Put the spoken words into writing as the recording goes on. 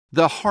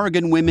The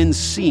Hargan women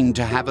seemed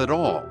to have it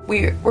all.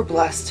 We were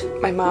blessed.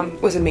 My mom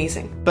was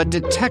amazing. But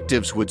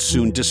detectives would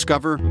soon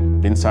discover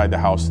inside the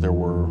house there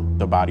were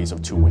the bodies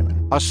of 2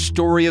 women. A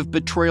story of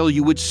betrayal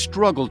you would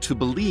struggle to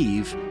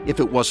believe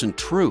if it wasn't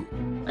true.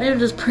 I am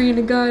just praying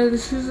to God,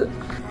 this is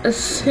a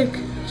sick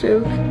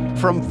joke.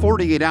 From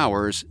 48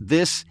 Hours,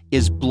 this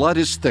is Blood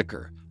is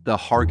Thicker, the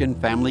Hargan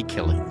Family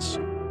Killings.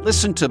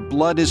 Listen to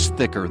Blood is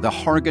Thicker, the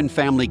Hargan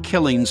Family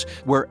Killings,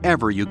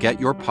 wherever you get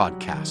your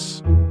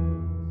podcasts.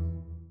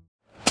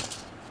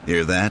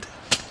 Hear that?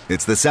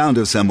 It's the sound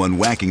of someone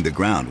whacking the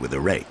ground with a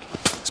rake.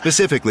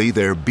 Specifically,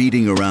 they're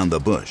beating around the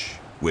bush,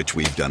 which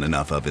we've done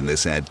enough of in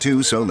this ad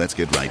too, so let's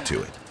get right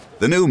to it.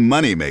 The new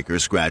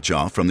Moneymaker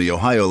scratch-off from the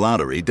Ohio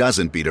Lottery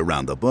doesn't beat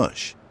around the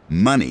bush.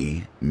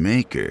 Money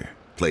Maker.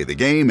 Play the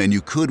game and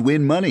you could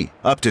win money,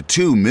 up to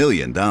 $2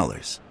 million.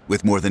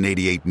 With more than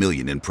 $88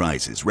 million in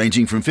prizes,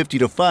 ranging from $50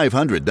 to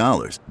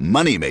 $500,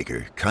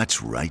 Moneymaker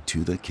cuts right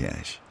to the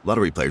cash.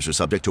 Lottery players are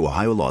subject to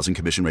Ohio laws and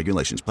commission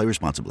regulations. Play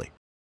responsibly.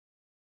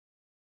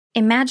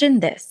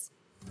 Imagine this.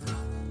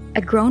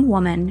 A grown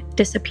woman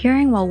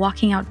disappearing while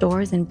walking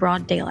outdoors in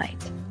broad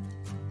daylight.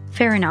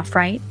 Fair enough,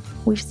 right?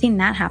 We've seen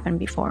that happen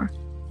before.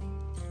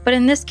 But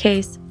in this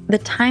case, the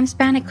time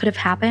span it could have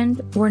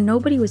happened where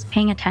nobody was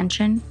paying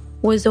attention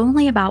was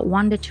only about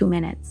 1 to 2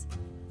 minutes,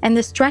 and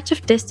the stretch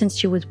of distance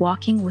she was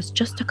walking was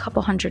just a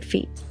couple hundred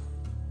feet.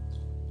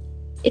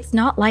 It's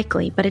not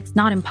likely, but it's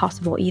not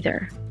impossible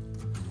either.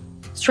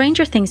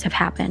 Stranger things have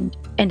happened,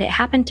 and it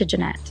happened to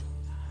Jeanette.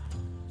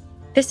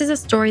 This is a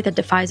story that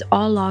defies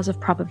all laws of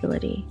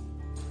probability.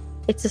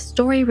 It's a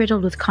story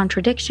riddled with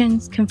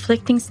contradictions,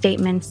 conflicting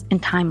statements,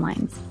 and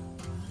timelines.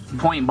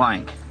 Point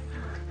blank,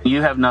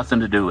 you have nothing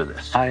to do with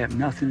this. I have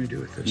nothing to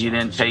do with this. You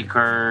didn't take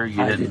her?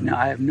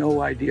 I have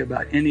no idea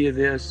about any of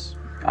this.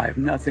 I have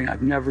nothing.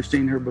 I've never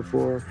seen her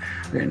before.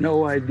 I had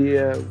no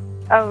idea.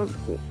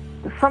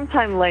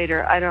 Sometime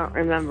later, I don't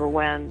remember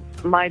when,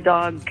 my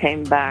dog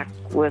came back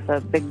with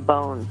a big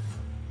bone.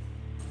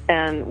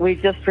 And we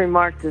just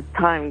remarked at the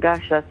time,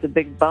 gosh, that's a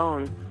big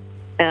bone.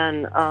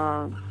 And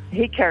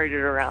he carried it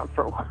around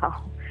for a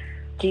while.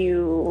 Do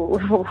you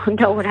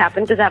know what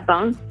happened to that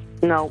bone?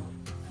 No.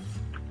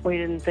 We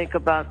didn't think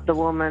about the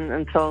woman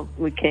until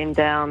we came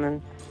down and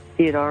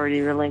he had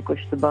already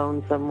relinquished the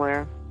bone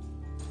somewhere.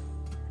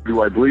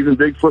 Do I believe in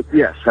Bigfoot?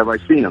 Yes. Have I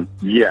seen them?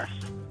 Yes.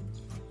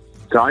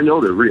 So I know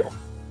they're real.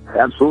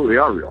 Absolutely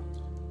are real.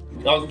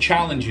 I'll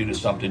challenge you to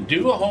something.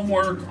 Do a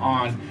homework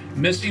on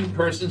missing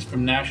persons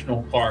from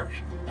national parks.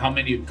 How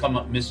many come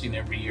up missing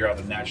every year out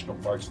of national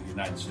parks in the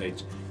United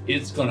States?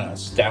 It's going to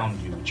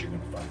astound you what you're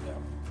going to find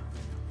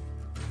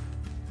out.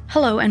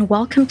 Hello, and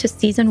welcome to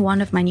Season 1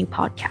 of my new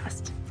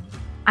podcast.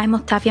 I'm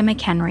Octavia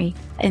McHenry,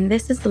 and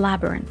this is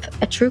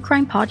Labyrinth, a true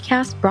crime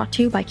podcast brought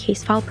to you by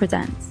Casefile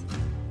Presents.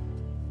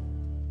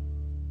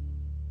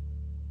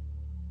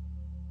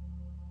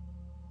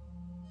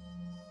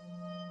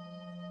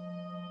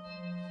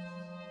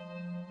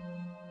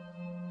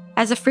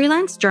 As a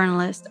freelance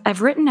journalist,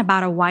 I've written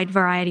about a wide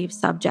variety of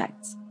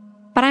subjects,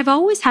 but I've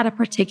always had a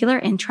particular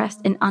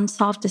interest in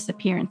unsolved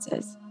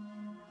disappearances.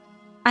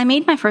 I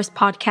made my first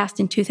podcast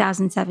in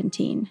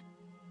 2017.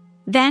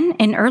 Then,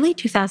 in early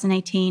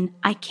 2018,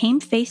 I came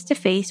face to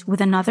face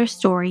with another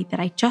story that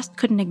I just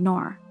couldn't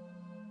ignore.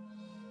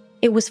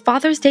 It was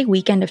Father's Day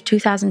weekend of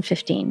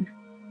 2015.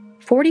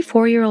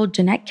 44-year-old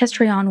Jeanette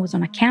Castrillon was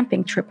on a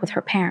camping trip with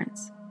her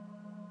parents.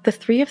 The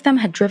 3 of them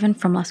had driven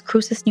from Las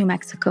Cruces, New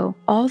Mexico,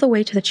 all the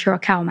way to the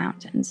Chiricahua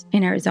Mountains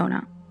in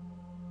Arizona.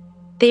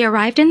 They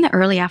arrived in the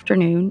early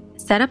afternoon,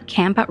 set up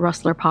camp at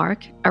Rustler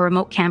Park, a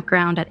remote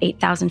campground at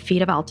 8,000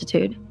 feet of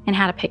altitude, and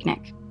had a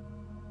picnic.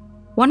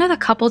 One of the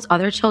couple's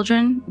other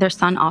children, their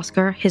son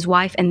Oscar, his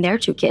wife, and their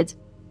 2 kids,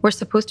 were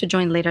supposed to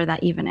join later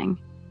that evening.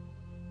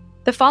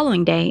 The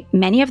following day,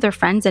 many of their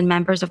friends and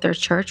members of their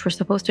church were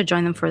supposed to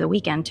join them for the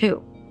weekend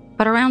too.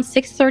 But around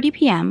 6:30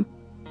 p.m.,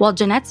 while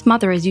Jeanette's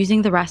mother is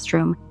using the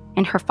restroom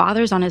and her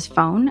father's on his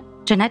phone,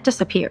 Jeanette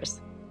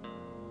disappears.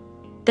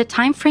 The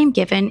time frame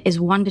given is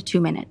 1 to 2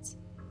 minutes.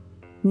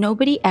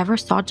 Nobody ever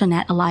saw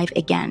Jeanette alive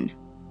again.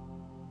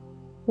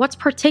 What's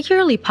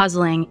particularly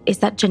puzzling is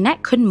that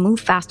Jeanette couldn't move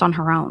fast on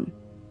her own.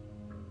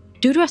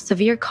 Due to a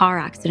severe car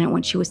accident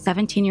when she was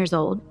 17 years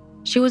old,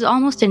 she was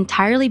almost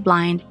entirely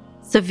blind,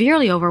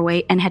 severely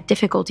overweight, and had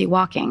difficulty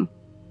walking.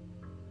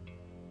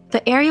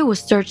 The area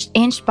was searched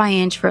inch by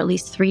inch for at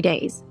least 3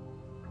 days.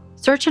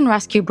 Search and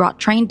rescue brought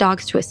trained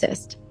dogs to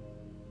assist,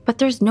 but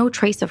there's no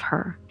trace of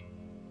her.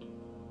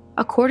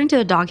 According to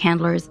the dog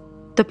handlers,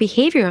 the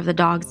behavior of the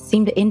dogs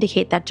seemed to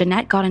indicate that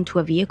Jeanette got into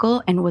a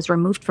vehicle and was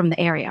removed from the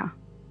area.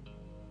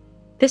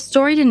 This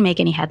story didn't make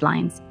any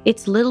headlines.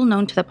 It's little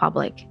known to the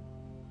public.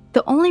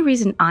 The only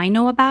reason I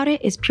know about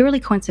it is purely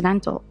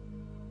coincidental.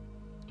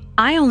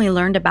 I only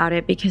learned about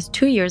it because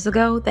 2 years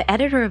ago, the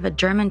editor of a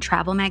German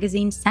travel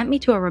magazine sent me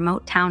to a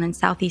remote town in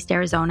southeast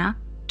Arizona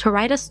to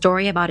write a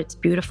story about its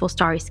beautiful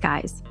starry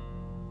skies.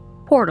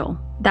 Portal,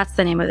 that's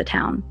the name of the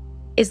town,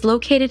 is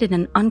located in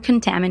an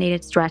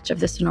uncontaminated stretch of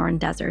the Sonoran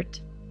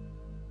Desert.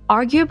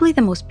 Arguably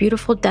the most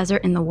beautiful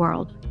desert in the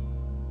world.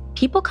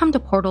 people come to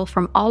Portal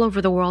from all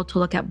over the world to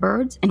look at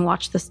birds and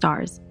watch the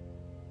stars.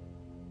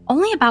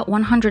 Only about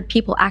 100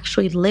 people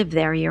actually live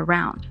there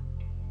year-round.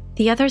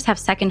 The others have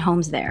second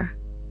homes there.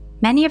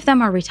 Many of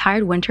them are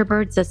retired winter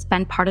birds that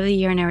spend part of the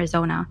year in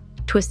Arizona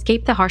to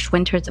escape the harsh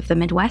winters of the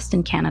Midwest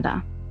and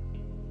Canada.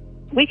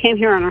 We came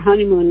here on our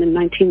honeymoon in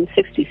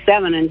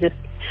 1967 and just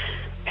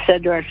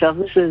said to ourselves,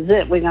 this is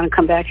it, we're going to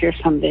come back here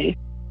someday.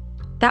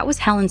 That was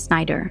Helen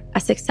Snyder, a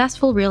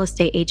successful real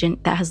estate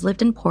agent that has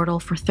lived in Portal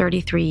for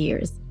 33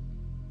 years.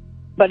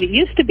 But it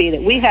used to be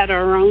that we had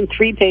our own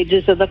 3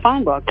 pages of the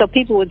phone book. So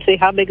people would say,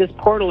 how big is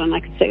Portal? And I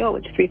could say, oh,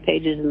 it's 3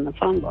 pages in the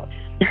phone book.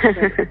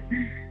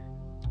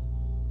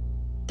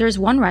 There's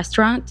one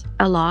restaurant,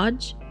 a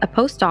lodge, a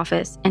post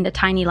office, and a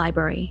tiny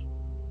library.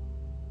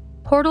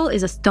 Portal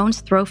is a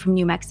stone's throw from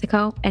New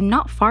Mexico and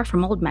not far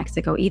from Old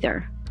Mexico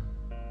either.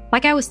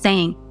 Like I was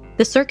saying,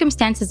 the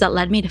circumstances that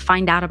led me to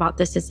find out about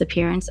this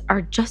disappearance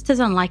are just as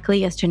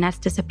unlikely as Jeanette's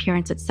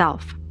disappearance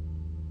itself.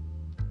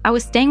 I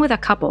was staying with a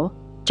couple,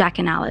 Jack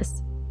and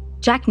Alice.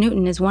 Jack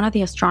Newton is one of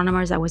the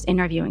astronomers I was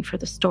interviewing for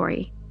the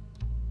story.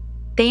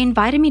 They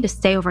invited me to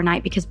stay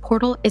overnight because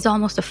Portal is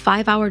almost a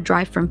 5-hour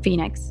drive from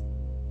Phoenix.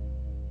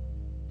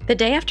 The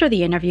day after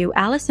the interview,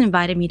 Alice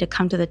invited me to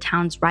come to the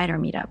town's writer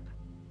meetup.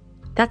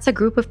 That's a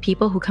group of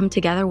people who come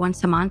together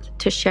once a month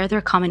to share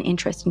their common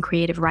interest in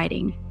creative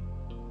writing.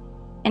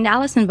 And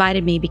Alice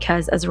invited me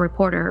because, as a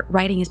reporter,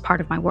 writing is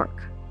part of my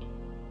work.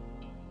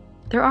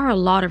 There are a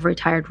lot of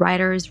retired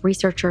writers,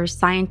 researchers,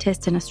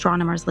 scientists, and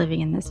astronomers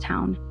living in this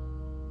town.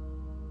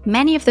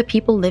 Many of the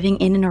people living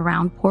in and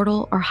around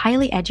Portal are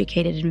highly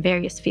educated in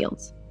various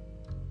fields.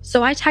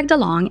 So I tagged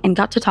along and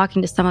got to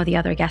talking to some of the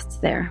other guests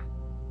there.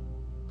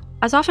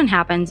 As often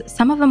happens,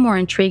 some of them were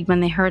intrigued when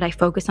they heard I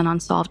focus on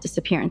unsolved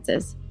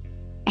disappearances.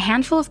 A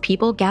handful of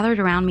people gathered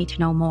around me to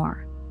know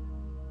more.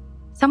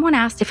 Someone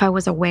asked if I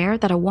was aware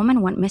that a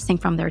woman went missing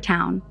from their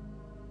town.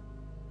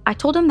 I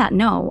told him that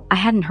no, I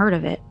hadn't heard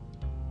of it.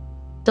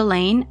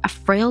 Delane, a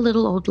frail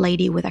little old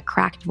lady with a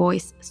cracked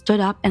voice, stood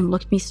up and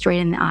looked me straight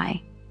in the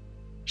eye.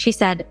 She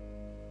said,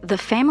 "The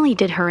family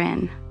did her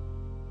in."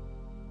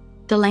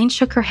 Delane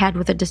shook her head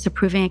with a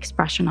disapproving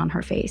expression on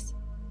her face.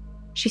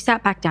 She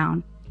sat back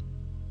down.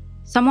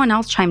 Someone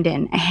else chimed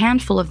in. A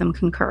handful of them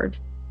concurred.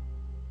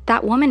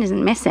 "That woman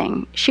isn't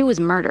missing. She was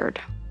murdered."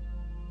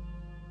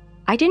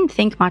 I didn't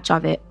think much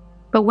of it,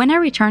 but when I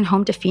returned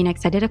home to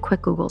Phoenix, I did a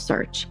quick Google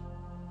search.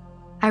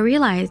 I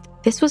realized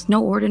this was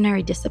no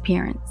ordinary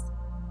disappearance.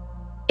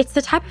 It's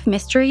the type of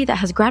mystery that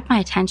has grabbed my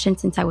attention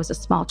since I was a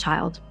small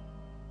child.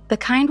 The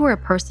kind where a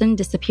person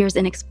disappears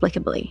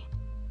inexplicably.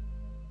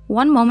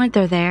 One moment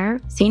they're there,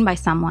 seen by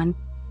someone,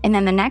 and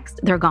then the next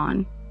they're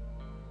gone.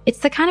 It's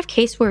the kind of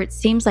case where it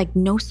seems like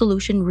no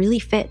solution really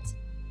fits,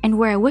 and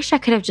where I wish I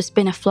could have just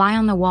been a fly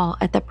on the wall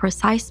at the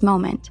precise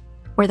moment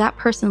where that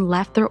person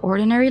left their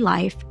ordinary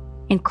life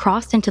and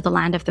crossed into the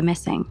land of the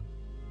missing,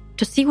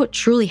 to see what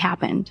truly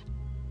happened.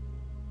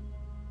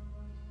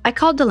 I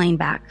called Delane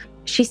back.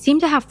 She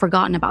seemed to have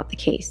forgotten about the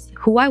case,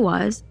 who I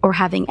was, or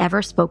having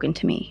ever spoken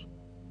to me.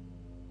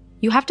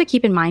 You have to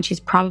keep in mind she's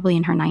probably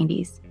in her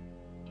 90s.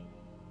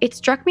 It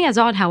struck me as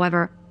odd,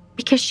 however,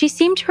 because she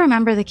seemed to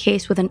remember the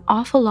case with an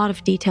awful lot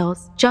of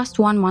details just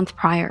 1 month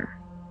prior.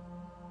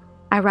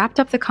 I wrapped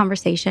up the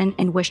conversation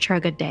and wished her a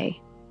good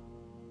day.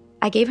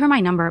 I gave her my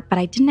number, but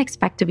I didn't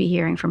expect to be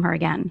hearing from her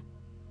again.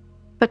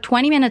 But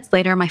 20 minutes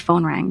later, my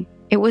phone rang.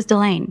 It was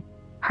Delane.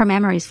 Her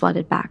memories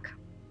flooded back.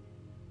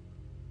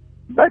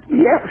 But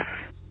yes,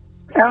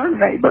 our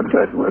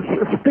neighborhood was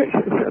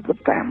suspicious of the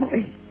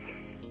family.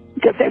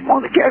 Did they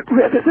want to get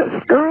rid of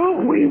this girl?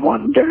 We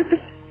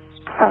wondered.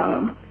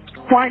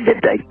 Why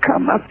did they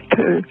come up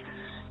to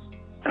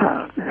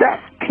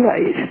that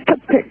place to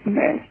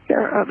picnic?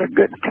 There are other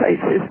good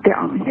places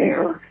down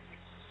here.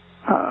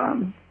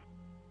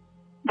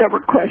 There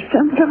were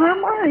questions in our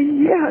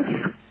mind,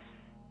 yes.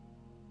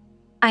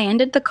 I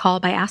ended the call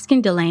by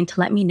asking Delane to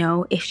let me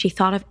know if she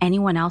thought of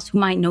anyone else who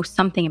might know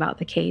something about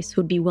the case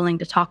who'd be willing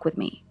to talk with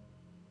me.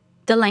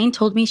 Delane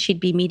told me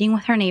she'd be meeting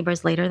with her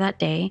neighbors later that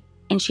day,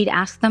 and she'd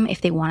ask them if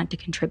they wanted to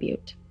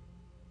contribute.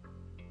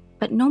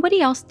 But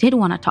nobody else did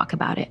want to talk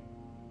about it.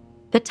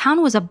 The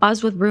town was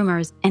abuzz with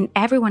rumors, and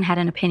everyone had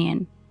an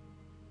opinion.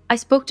 I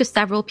spoke to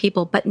several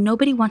people, but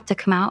nobody wanted to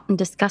come out and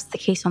discuss the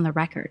case on the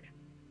record.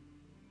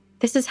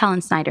 This is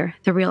Helen Snyder,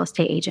 the real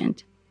estate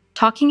agent,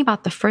 talking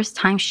about the first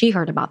time she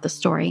heard about the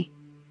story.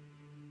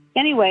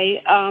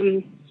 Anyway,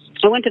 I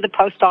went to the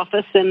post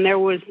office, and there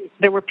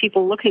were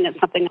people looking at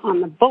something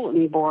on the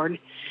bulletin board.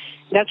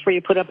 That's where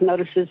you put up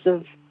notices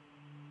of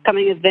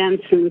coming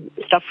events and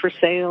stuff for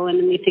sale and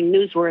anything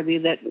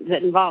newsworthy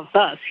that involves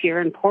us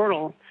here in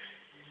Portal.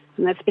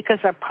 And that's because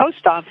our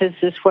post office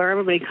is where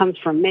everybody comes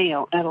for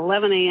mail at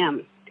 11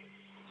 a.m.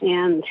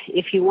 And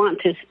if you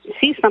want to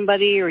see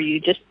somebody, or you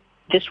just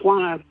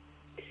want to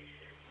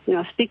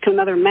speak to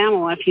another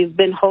mammal, if you've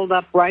been holed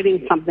up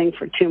writing something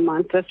for 2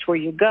 months, that's where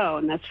you go,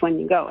 and that's when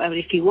you go. I mean,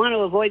 if you want to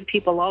avoid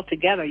people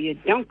altogether, you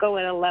don't go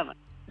at 11.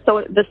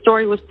 So the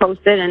story was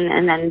posted,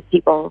 and then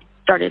people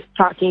started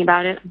talking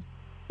about it?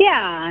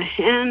 Yeah,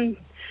 and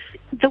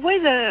The way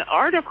the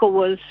article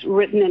was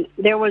written,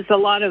 there was a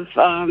lot of,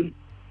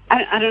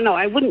 I don't know,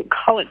 I wouldn't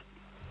call it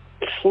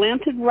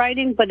slanted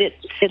writing, but it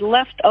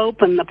left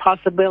open the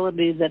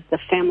possibility that the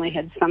family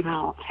had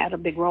somehow had a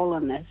big role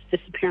in this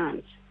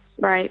disappearance.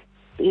 Right.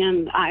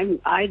 And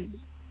I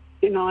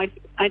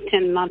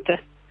tend not to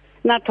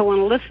want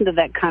to listen to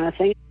that kind of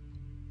thing.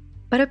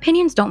 But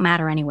opinions don't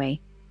matter anyway.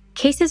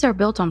 Cases are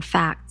built on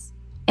facts.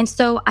 And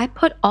so I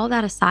put all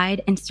that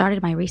aside and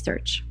started my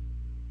research.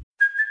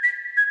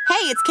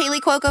 Hey, it's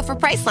Kaylee Cuoco for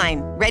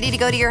Priceline. Ready to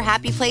go to your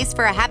happy place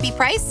for a happy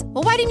price?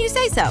 Well, why didn't you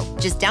say so?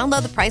 Just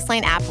download the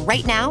Priceline app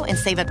right now and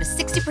save up to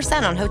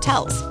 60% on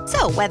hotels.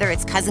 So whether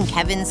it's Cousin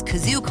Kevin's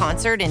Kazoo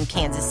Concert in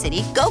Kansas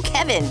City, go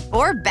Kevin,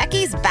 or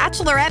Becky's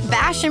Bachelorette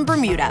Bash in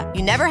Bermuda,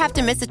 you never have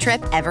to miss a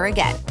trip ever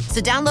again.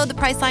 So download the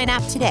Priceline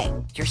app today.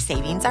 Your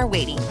savings are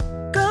waiting.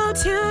 Go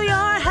to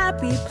your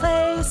happy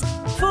place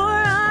for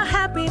a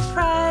happy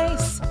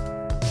price.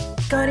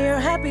 Go to your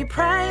happy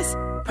price,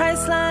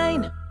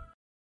 Priceline.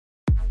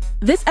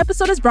 This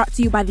episode is brought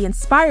to you by the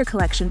Inspire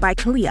Collection by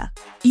Kalia.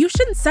 You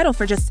shouldn't settle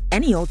for just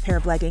any old pair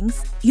of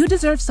leggings. You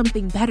deserve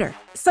something better,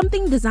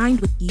 something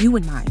designed with you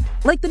in mind,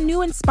 like the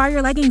new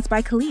Inspire leggings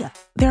by Kalia.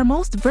 Their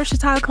most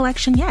versatile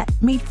collection yet,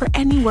 made for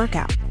any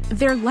workout.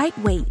 They're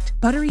lightweight,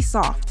 buttery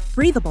soft,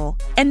 breathable,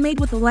 and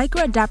made with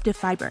Lycra adaptive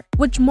fiber,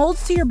 which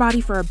molds to your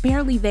body for a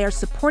barely there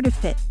supportive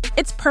fit.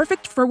 It's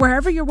perfect for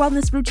wherever your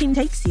wellness routine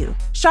takes you.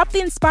 Shop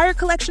the Inspire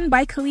Collection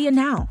by Kalia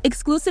now,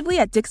 exclusively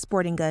at Dick's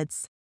Sporting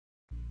Goods.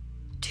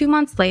 2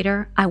 months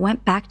later, I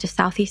went back to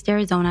Southeast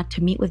Arizona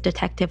to meet with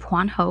Detective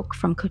Juan Hoke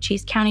from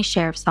Cochise County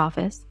Sheriff's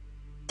Office,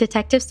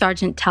 Detective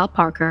Sergeant Tal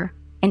Parker,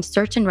 and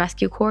Search and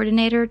Rescue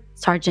Coordinator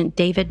Sergeant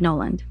David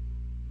Noland.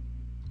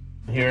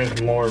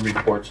 Here's more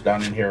reports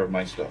down in here of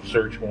my stuff.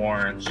 Search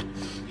warrants,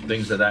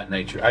 things of that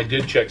nature. I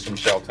did check some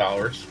cell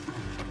towers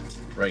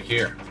right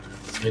here.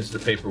 Here's the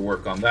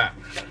paperwork on that.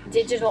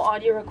 Digital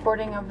audio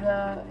recording of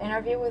the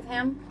interview with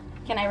him?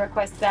 Can I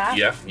request that?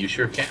 Yeah, you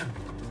sure can.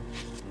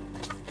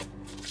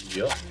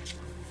 Yep.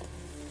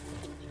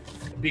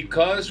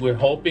 Because we're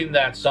hoping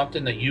that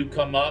something that you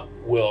come up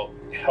will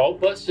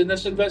help us in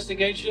this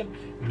investigation.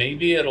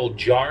 Maybe it'll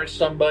jar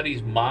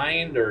somebody's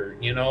mind or,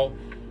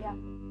 Yeah.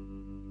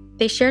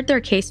 They shared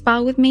their case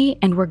file with me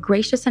and were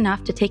gracious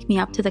enough to take me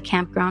up to the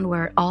campground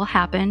where it all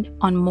happened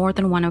on more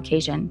than one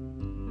occasion.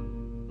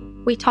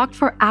 We talked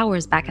for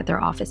hours back at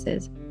their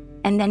offices,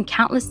 and then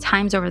countless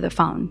times over the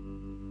phone.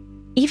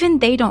 Even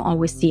they don't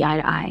always see eye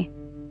to eye.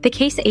 The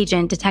case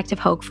agent, Detective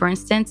Hoke, for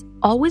instance,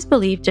 always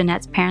believed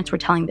Jeanette's parents were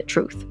telling the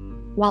truth,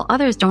 while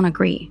others don't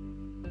agree.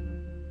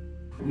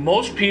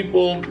 Most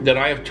people that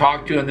I have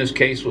talked to in this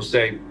case will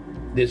say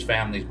this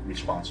family's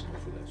responsible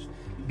for this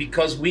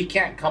because we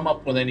can't come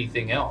up with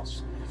anything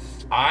else.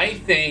 I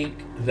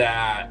think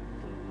that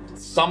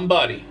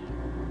somebody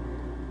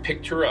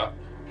picked her up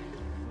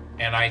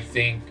and I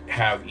think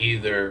have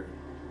either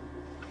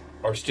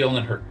are still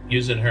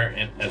using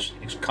her as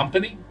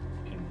company,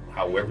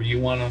 however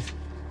you want to.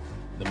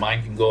 The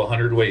mind can go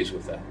 100 ways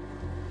with that.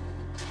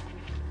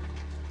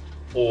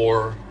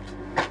 Or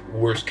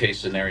worst case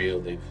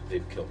scenario, they've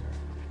killed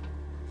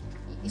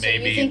her. So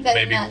you think that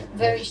in that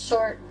very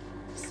short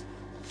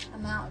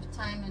amount of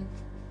time and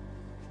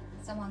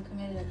someone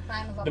committed a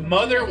crime of the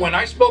mother, when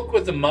I spoke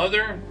with the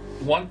mother,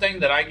 one thing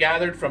that I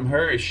gathered from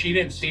her is she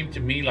didn't seem to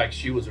me like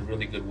she was a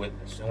really good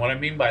witness. And what I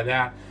mean by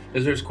that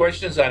is there's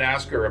questions I'd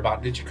ask her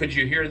about, could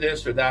you hear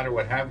this or that or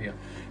what have you?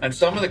 And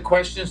some of the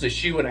questions that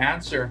she would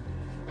answer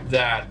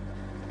that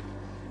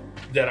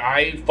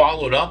I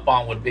followed up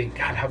on would be,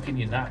 God, how could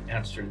you not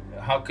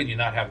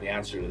have the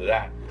answer to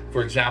that?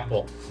 For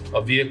example,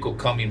 a vehicle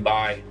coming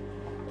by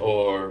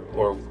or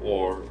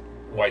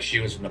why she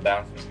was in the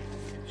bathroom.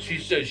 She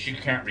says she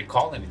can't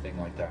recall anything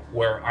like that.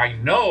 Where I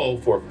know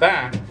for a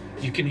fact,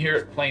 you can hear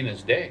it plain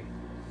as day.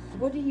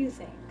 What do you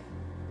think?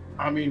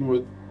 I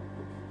mean,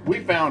 we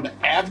found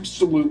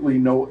absolutely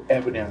no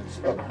evidence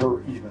of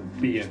her even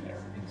being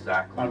there.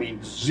 Exactly. I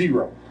mean,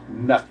 zero,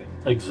 nothing.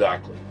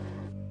 Exactly.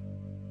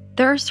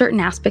 There are certain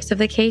aspects of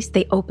the case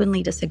they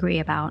openly disagree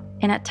about,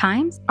 and at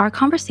times, our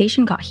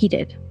conversation got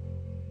heated.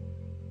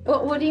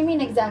 What do you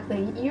mean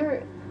exactly?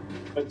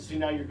 But see,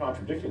 now you're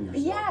contradicting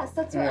yourself. Yes,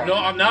 that's right. No,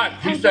 I'm not.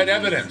 He said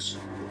evidence.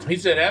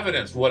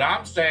 What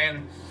I'm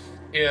saying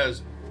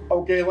is,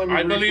 okay, let me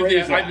I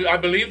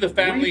believe the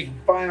family. We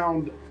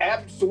found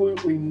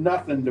absolutely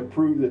nothing to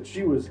prove that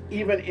she was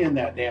even in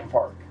that damn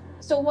park.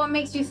 So what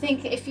makes you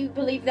think, if you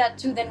believe that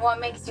too, then what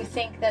makes you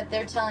think that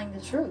they're telling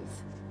the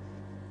truth?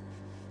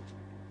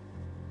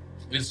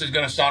 This is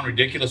going to sound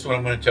ridiculous what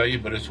I'm going to tell you,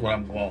 but it's what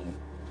I'm going with.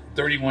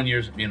 31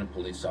 years of being a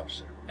police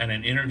officer and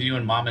an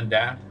interviewing mom and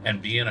dad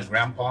and being a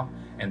grandpa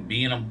and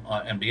being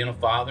a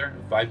father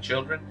of 5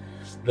 children.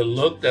 The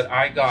look that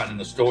I got and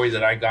the story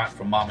that I got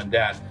from mom and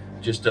dad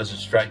just doesn't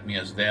strike me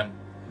as them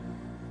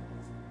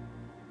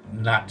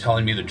not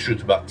telling me the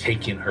truth about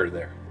taking her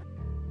there.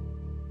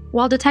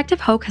 While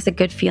Detective Hoke has a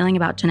good feeling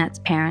about Jeanette's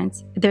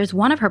parents, there's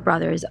one of her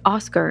brothers,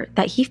 Oscar,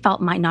 that he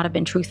felt might not have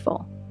been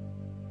truthful.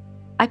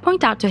 I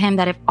point out to him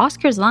that if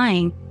Oscar's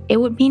lying, it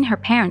would mean her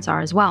parents are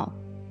as well.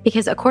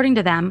 because according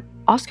to them,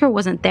 Oscar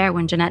wasn't there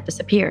when Jeanette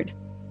disappeared.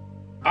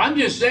 I'm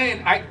just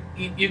saying,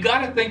 you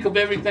got to think of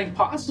everything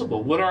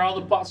possible. What are all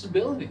the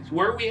possibilities?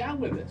 Where are we at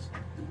with this?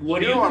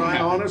 What do you know? I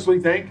honestly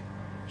think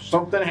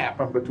something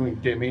happened between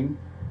Deming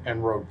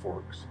and Road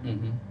Forks.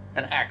 Mm-hmm.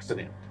 An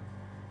accident.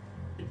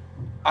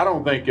 I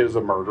don't think it's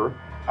a murder.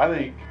 I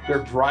think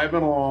they're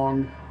driving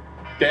along.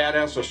 Dad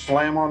has to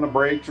slam on the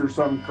brakes or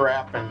some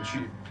crap, and she.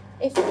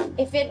 If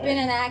it'd been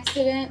an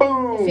accident,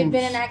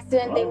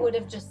 they would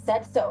have just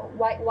said so.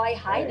 Why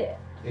hide it?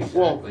 Exactly.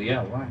 Well,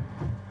 yeah. Why?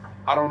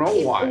 I don't know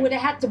why. It would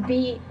have had to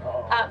be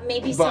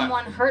maybe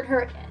someone hurt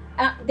her.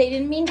 They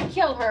didn't mean to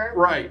kill her.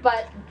 Right.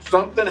 But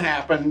something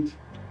happened.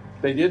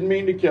 They didn't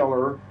mean to kill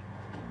her.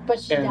 But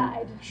she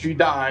died. She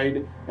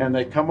died, and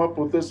they come up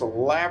with this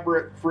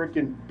elaborate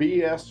freaking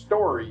BS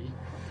story.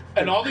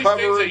 And all these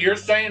things that you're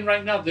saying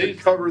right now, they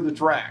cover the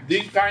track.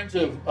 These kinds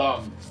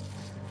of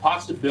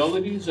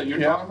possibilities that you're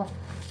talking about,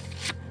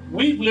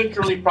 we've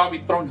literally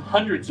probably thrown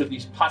hundreds of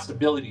these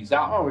possibilities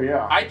out. Oh,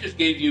 yeah. I just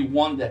gave you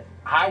one that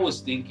I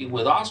was thinking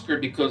with Oscar,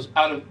 because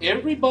out of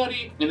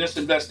everybody in this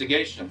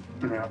investigation,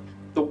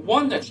 the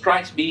one that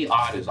strikes me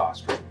odd is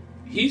Oscar.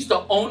 He's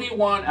the only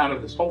one out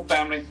of this whole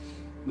family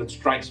that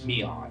strikes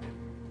me odd.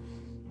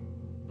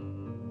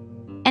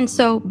 And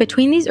so,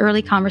 between these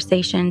early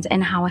conversations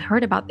and how I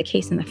heard about the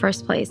case in the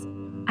first place,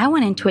 I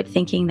went into it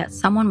thinking that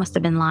someone must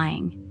have been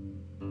lying.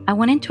 I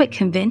went into it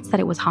convinced that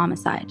it was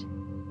homicide.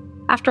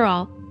 After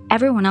all,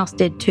 everyone else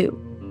did too.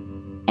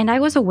 And I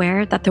was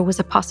aware that there was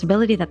a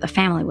possibility that the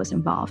family was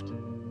involved.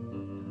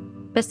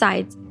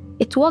 Besides,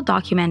 it's well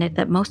documented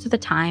that most of the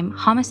time,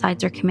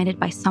 homicides are committed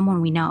by someone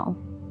we know.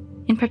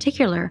 In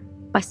particular,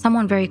 by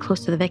someone very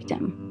close to the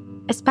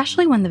victim,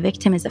 especially when the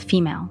victim is a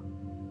female.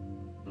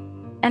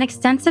 An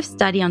extensive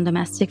study on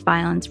domestic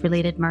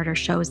violence-related murder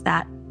shows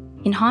that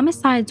in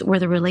homicides where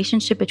the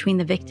relationship between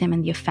the victim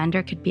and the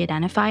offender could be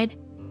identified,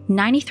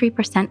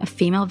 93% of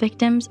female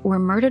victims were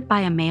murdered by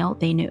a male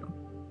they knew.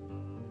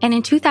 And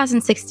in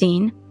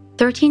 2016,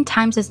 13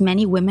 times as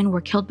many women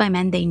were killed by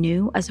men they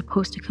knew as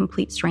opposed to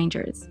complete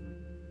strangers.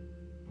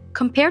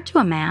 Compared to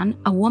a man,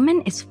 a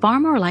woman is far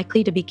more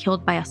likely to be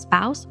killed by a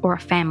spouse or a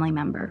family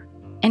member.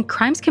 And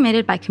crimes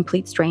committed by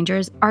complete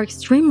strangers are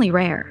extremely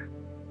rare.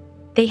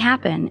 They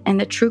happen, and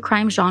the true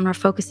crime genre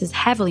focuses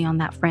heavily on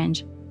that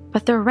fringe,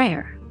 but they're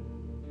rare.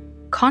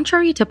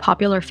 Contrary to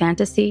popular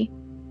fantasy,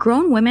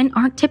 grown women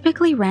aren't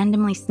typically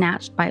randomly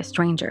snatched by a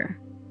stranger.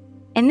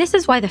 And this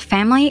is why the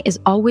family is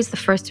always the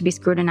first to be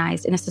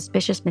scrutinized in a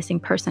suspicious missing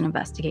person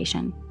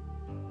investigation.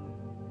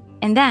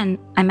 And then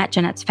I met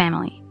Jeanette's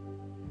family.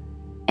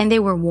 And they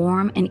were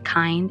warm and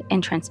kind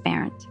and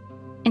transparent.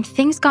 And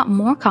things got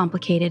more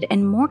complicated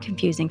and more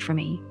confusing for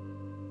me.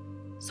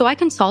 So I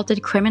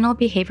consulted criminal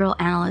behavioral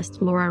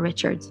analyst Laura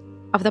Richards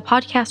of the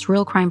podcast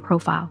Real Crime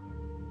Profile.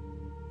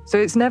 So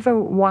it's never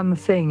one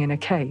thing in a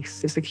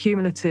case. It's a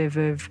cumulative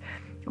of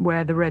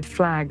where the red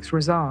flags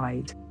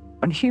reside.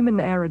 And human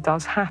error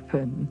does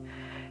happen,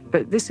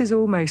 but this is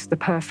almost the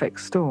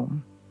perfect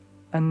storm.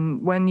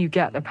 And when you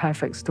get a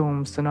perfect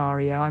storm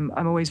scenario, I'm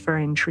always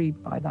very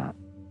intrigued by that.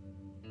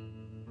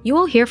 You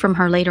will hear from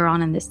her later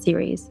on in this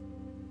series.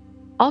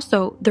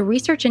 Also, the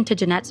research into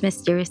Jeanette's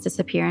mysterious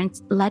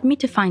disappearance led me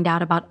to find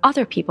out about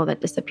other people that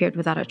disappeared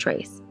without a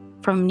trace,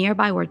 from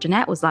nearby where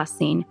Jeanette was last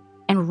seen,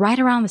 and right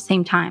around the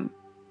same time.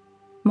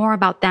 More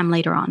about them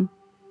later on.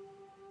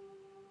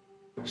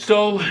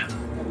 So,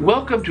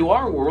 welcome to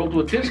our world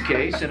with this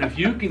case, and if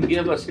you can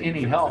give us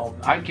any help,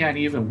 we can't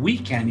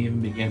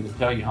even begin to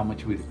tell you how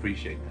much we'd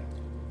appreciate that.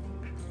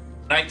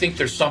 And I think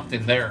there's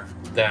something there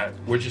that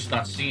we're just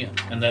not seeing,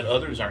 and that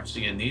others aren't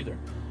seeing either.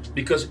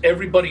 Because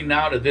everybody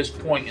now to this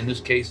point in this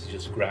case is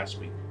just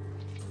grasping.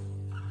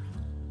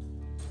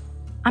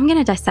 I'm going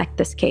to dissect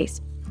this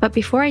case, but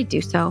before I do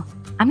so,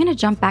 I'm going to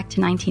jump back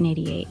to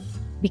 1988,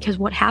 because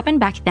what happened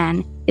back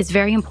then is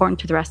very important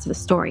to the rest of the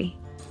story.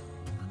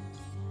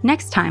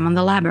 Next time on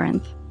The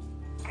Labyrinth.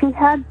 She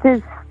had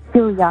this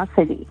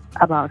curiosity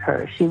about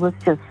her. She was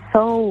just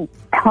so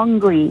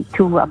hungry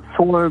to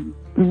absorb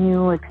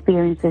new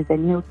experiences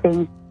and new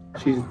things.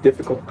 She's a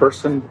difficult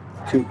person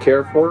to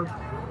care for.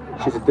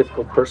 She's a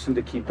difficult person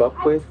to keep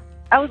up with.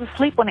 I was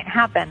asleep when it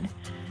happened,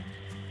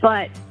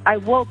 but I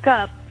woke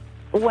up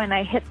when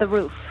I hit the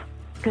roof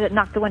because it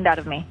knocked the wind out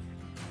of me.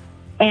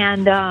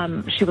 And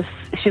she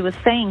was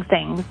saying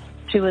things.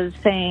 She was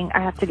saying, I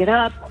have to get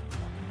up,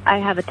 I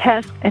have a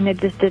test, and it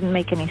just didn't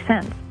make any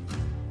sense.